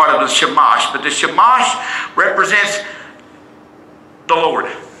somewhat of the shamash. But the shamash represents the Lord.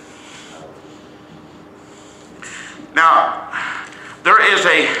 Now, there is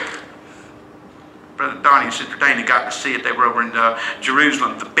Brother Donnie and Sister Dana got to see it. They were over in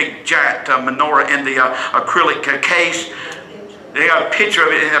Jerusalem, the big giant menorah in the acrylic case. They got a picture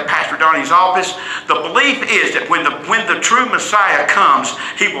of it in Pastor Donnie's office. The belief is that when the true Messiah comes,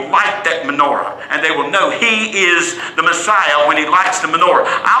 he will light that menorah, and they will know he is the Messiah when he lights the menorah.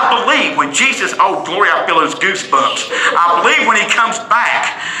 I believe when Jesus, oh glory, I feel those goosebumps. I believe when he comes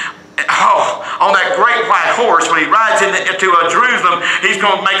back, on that great white horse, when he rides into Jerusalem, he's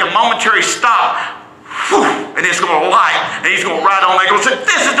going to make a momentary stop, and it's going to light, and he's going to ride on there and say,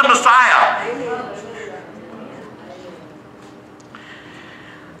 this is the Messiah.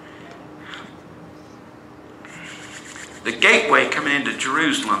 The gateway coming into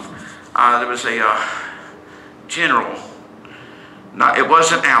Jerusalem, there was a general. No, it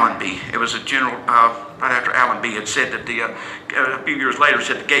wasn't Allenby. It was a general, right after Allenby had said that a few years later,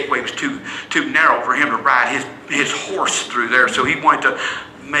 said the gateway was too narrow for him to ride his horse through there. So he wanted to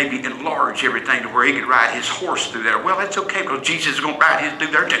maybe enlarge everything to where he could ride his horse through there. Well, that's okay, because Jesus is going to ride his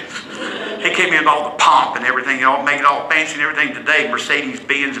through there too. He came in with all the pomp and everything, make it all fancy and everything. Today,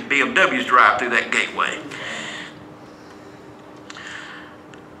 Mercedes-Benz and BMWs drive through that gateway.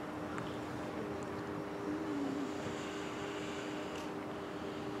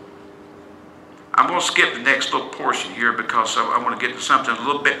 I'm going to skip the next little portion here because I want to get to something a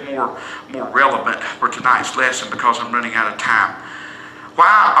little bit more relevant for tonight's lesson, because I'm running out of time.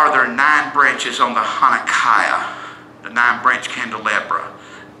 Why are there 9 branches on the Hanukkah, the 9-branch candelabra?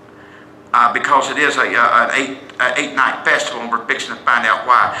 Because it is an 8-night festival, and we're fixing to find out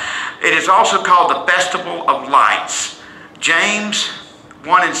why. It is also called the Festival of Lights. James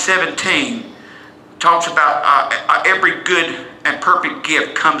 1:17 talks about every good and perfect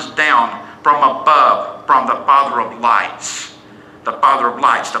gift comes down from above, from the Father of lights. The Father of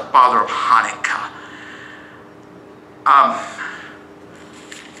lights, the Father of Hanukkah.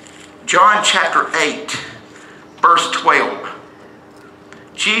 John chapter 8, verse 12.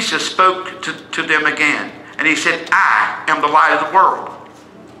 Jesus spoke to them again, and he said, I am the light of the world.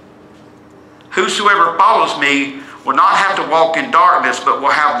 Whosoever follows me will not have to walk in darkness, but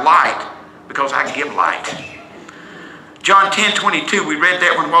will have light, because I give light. John 10:22, we read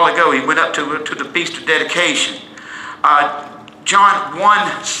that one a while ago. He went up to the Feast of Dedication. John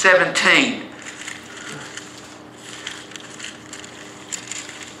 1:17.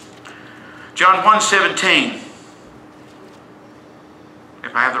 John 1:17.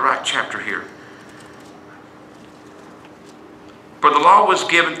 If I have the right chapter here. For the law was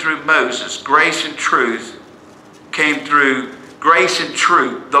given through Moses. Grace and truth came through grace and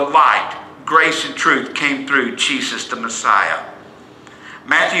truth. The light. grace and truth came through Jesus the Messiah.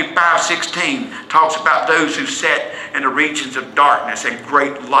 Matthew 5:16 talks about those who sat in the regions of darkness and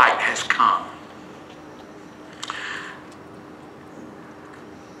great light has come.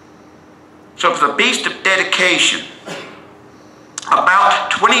 So for the Feast of Dedication,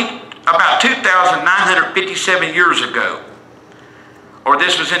 about 2,957 years ago, or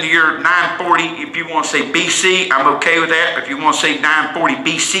this was in the year 940, if you want to say BC, I'm okay with that. If you want to say 940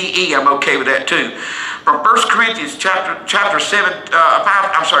 BCE, I'm okay with that too. From 1 Corinthians chapter 7, 2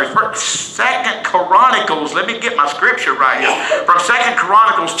 Chronicles, let me get my scripture right here. From 2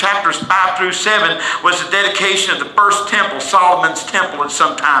 Chronicles chapters 5 through 7 was the dedication of the first temple, Solomon's temple, it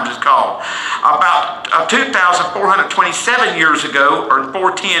sometimes is called. About 2,427 years ago, or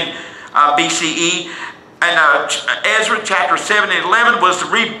 410 BCE, and Ezra chapter 7 and 11 was the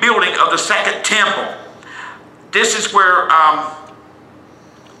rebuilding of the second temple. This is where,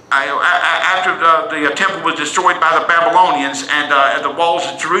 after the temple was destroyed by the Babylonians and the walls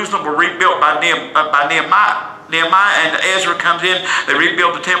of Jerusalem were rebuilt by Nehemiah and Ezra comes in, they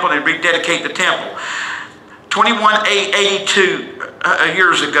rebuild the temple, they rededicate the temple. 2182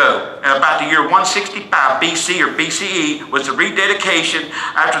 years ago, about the year 165 BC or BCE, was the rededication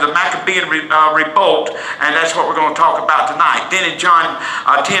after the Maccabean revolt, and that's what we're going to talk about tonight. Then in John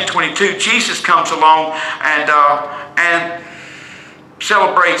 10:22, Jesus comes along and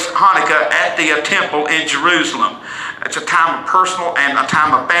celebrates Hanukkah at the temple in Jerusalem. It's a time of personal and a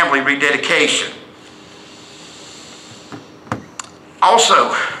time of family rededication.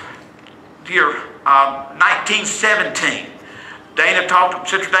 Also, year 1917.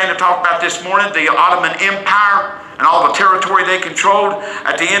 Sister Dana talked about this morning, the Ottoman Empire and all the territory they controlled.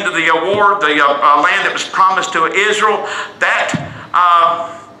 At the end of the war, the land that was promised to Israel, that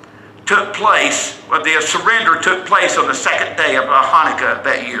took place, the surrender took place on the second day of Hanukkah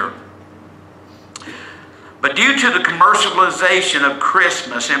that year. But due to the commercialization of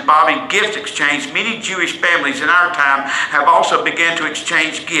Christmas involving gift exchange, many Jewish families in our time have also begun to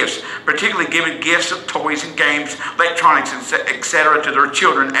exchange gifts, particularly giving gifts of toys and games, electronics, etc. to their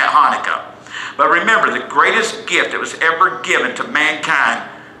children at Hanukkah. But remember, the greatest gift that was ever given to mankind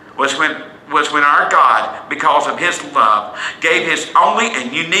was when our God, because of His love, gave His only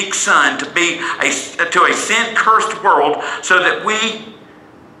and unique Son to be to a sin-cursed world so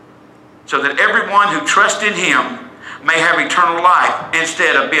that everyone who trusts in Him may have eternal life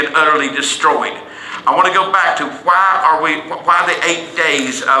instead of being utterly destroyed. I want to go back to why the 8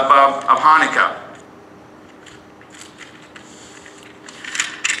 days of Hanukkah.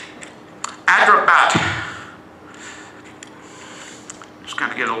 After about, just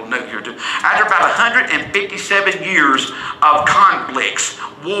kind of get a little note here too. After about 157 years of conflicts,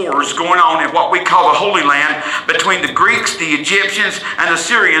 wars going on in what we call the Holy Land between the Greeks, the Egyptians, and the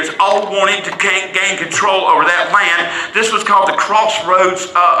Syrians, all wanting to gain control over that land. This was called the crossroads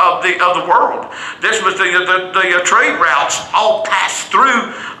of the world. This was the trade routes all passed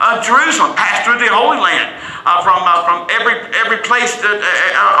through Jerusalem, passed through the Holy Land from every place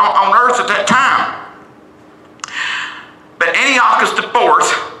on earth at that time. But Antiochus IV,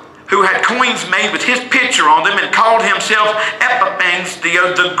 who had coins made with his picture on them and called himself Epiphanes,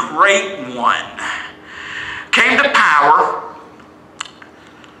 the Great One, came to power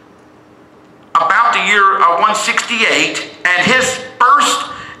about the year 168, and his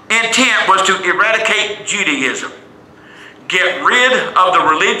first intent was to eradicate Judaism, get rid of the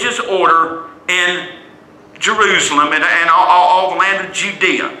religious order in Jerusalem and all the land of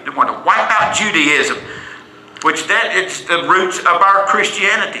Judea. They wanted to wipe out Judaism, which it's the roots of our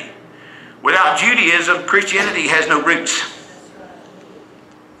Christianity. Without Judaism, Christianity has no roots.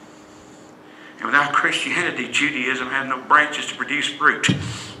 And without Christianity, Judaism has no branches to produce fruit.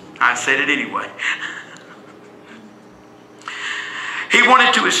 I said it anyway. He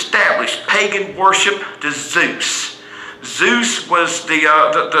wanted to establish pagan worship to Zeus. Zeus was the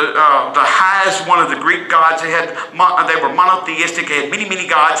highest one of the Greek gods. They were monotheistic. They had many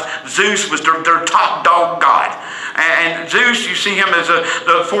gods. Zeus was their top dog god. And Zeus, you see him as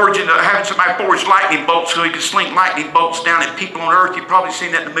having somebody forge lightning bolts so he could sling lightning bolts down at people on earth. You've probably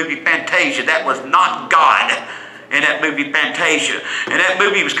seen that in the movie Fantasia. That was not God in that movie Fantasia. In that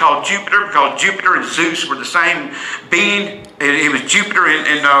movie, it was called Jupiter, because Jupiter and Zeus were the same being. He was Jupiter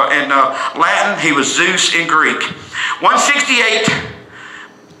in Latin. He was Zeus in Greek. 168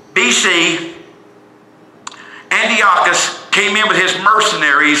 BC, Antiochus came in with his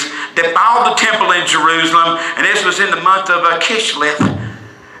mercenaries, defiled the temple in Jerusalem, and this was in the month of Kislev,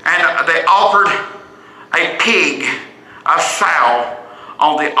 and they offered a pig, a sow,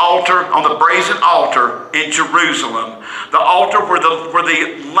 on the altar, on the brazen altar in Jerusalem, the altar where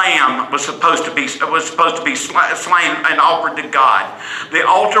the lamb was supposed to be slain and offered to God, the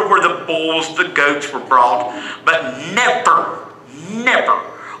altar where the bulls, the goats were brought, but never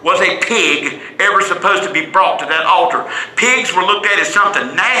was a pig ever supposed to be brought to that altar. Pigs were looked at as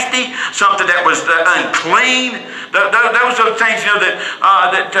something nasty, something that was unclean. That was those things,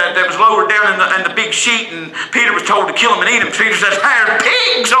 that was lowered down in the big sheet, and Peter was told to kill them and eat them. Peter says, "There's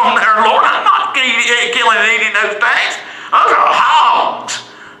pigs on there, Lord. I'm not killing and eating those things. Those are hogs."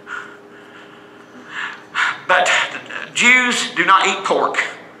 But Jews do not eat pork.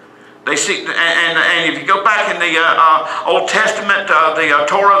 They see, and if you go back in the Old Testament, the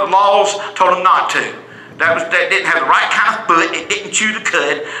Torah laws told them not to. That didn't have the right kind of foot. It didn't chew the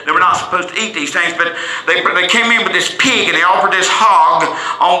cud. They were not supposed to eat these things. But they came in with this pig, and they offered this hog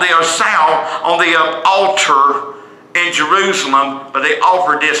on the sow on the altar in Jerusalem. But they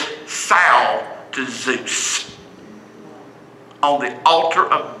offered this sow to Zeus on the altar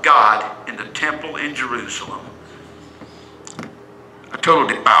of God in the temple in Jerusalem. A total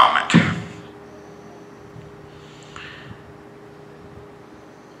defilement.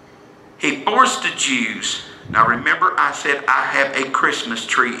 He forced the Jews. Now remember, I said I have a Christmas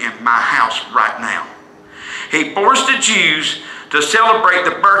tree in my house right now. He forced the Jews to celebrate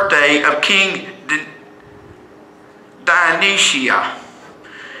the birthday of King Dionysius.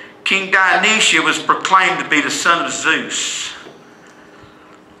 King Dionysius was proclaimed to be the son of Zeus.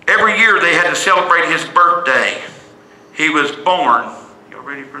 Every year they had to celebrate his birthday. He was born, y'all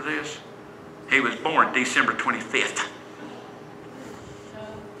ready for this? He was born December 25th.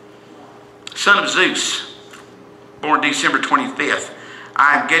 Son of Zeus, born December 25th.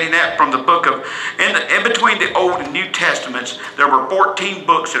 I am getting that from the book of, in between the Old and New Testaments, there were 14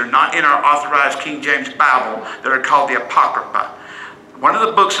 books that are not in our authorized King James Bible that are called the Apocrypha. One of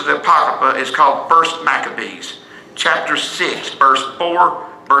the books of the Apocrypha is called 1 Maccabees, chapter 6, verse 4,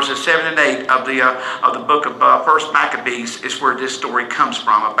 verses 7 and 8 of the book of 1 Maccabees is where this story comes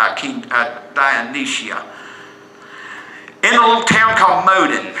from about King Dionysius. In a little town called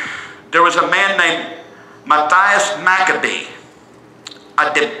Modin, there was a man named Matthias Maccabee,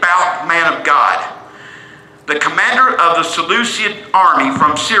 a devout man of God. The commander of the Seleucid army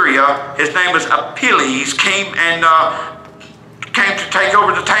from Syria, his name was Apelles, came to take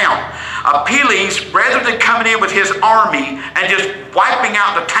over the town. Apelles, rather than coming in with his army and just wiping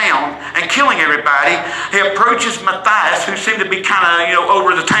out the town and killing everybody, he approaches Matthias, who seemed to be kind of,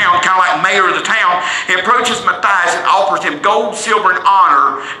 over the town, kind of like mayor of the town. He approaches Matthias and offers him gold, silver, and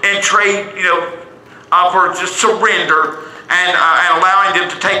honor in trade, for just surrender and allowing them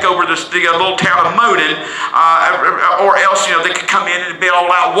to take over the little town of Modin, or else, they could come in and be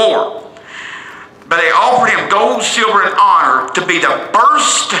all-out war. But they offered him gold, silver, and honor to be the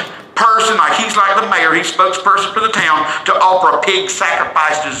first person, like he's like the mayor, he's spokesperson for the town, to offer a pig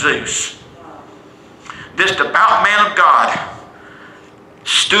sacrifice to Zeus. This devout man of God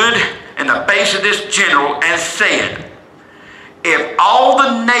stood in the face of this general and said, "If all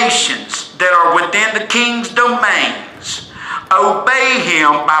the nations that are within the king's domains obey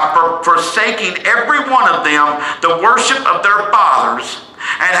him by forsaking every one of them the worship of their fathers,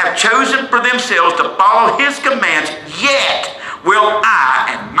 and have chosen for themselves to follow his commands, yet will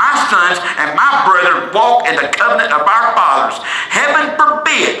I and my sons and my brethren walk in the covenant of our fathers. Heaven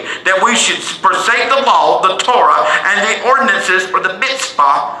forbid that we should forsake the law, the Torah, and the ordinances or the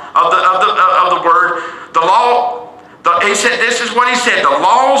mitzvah of the word, the law." He said, this is what he said: "The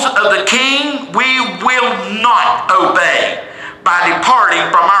laws of the king we will not obey by departing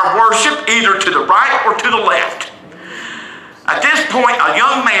from our worship either to the right or to the left." At this point, a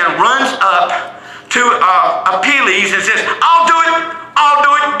young man runs up to Apelles and says, I'll do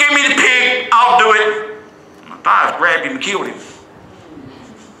it, give me the pig, I'll do it." Matthias grabbed him and killed him.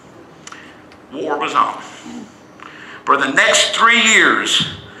 War was on. For the next 3 years,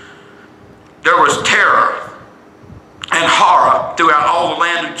 there was terror and horror throughout all the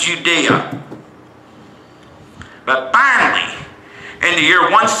land of Judea. But finally, in the year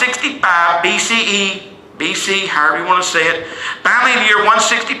 165 BC, however you want to say it. Finally, in the year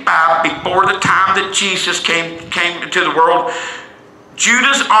 165, before the time that Jesus came into the world,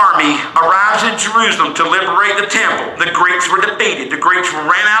 Judah's army arrives in Jerusalem to liberate the temple. The Greeks were defeated. The Greeks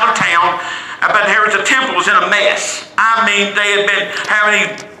ran out of town, but here the temple was in a mess. I mean, they had been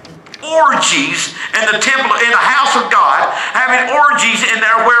having orgies in the temple, in the house of God, having orgies in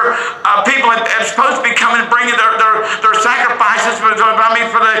there where people are supposed to be coming and bringing their sacrifices. For the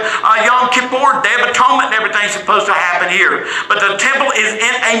Yom Kippur, Day of Atonement, and everything's supposed to happen here. But the temple is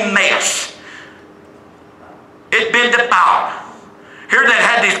in a mess. It's been defiled. Here they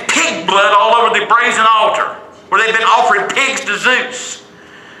had this pig blood all over the brazen altar, where they'd been offering pigs to Zeus.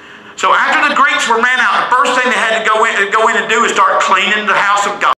 So after the Greeks were ran out, the first thing they had to go in and do is start cleaning the house of God.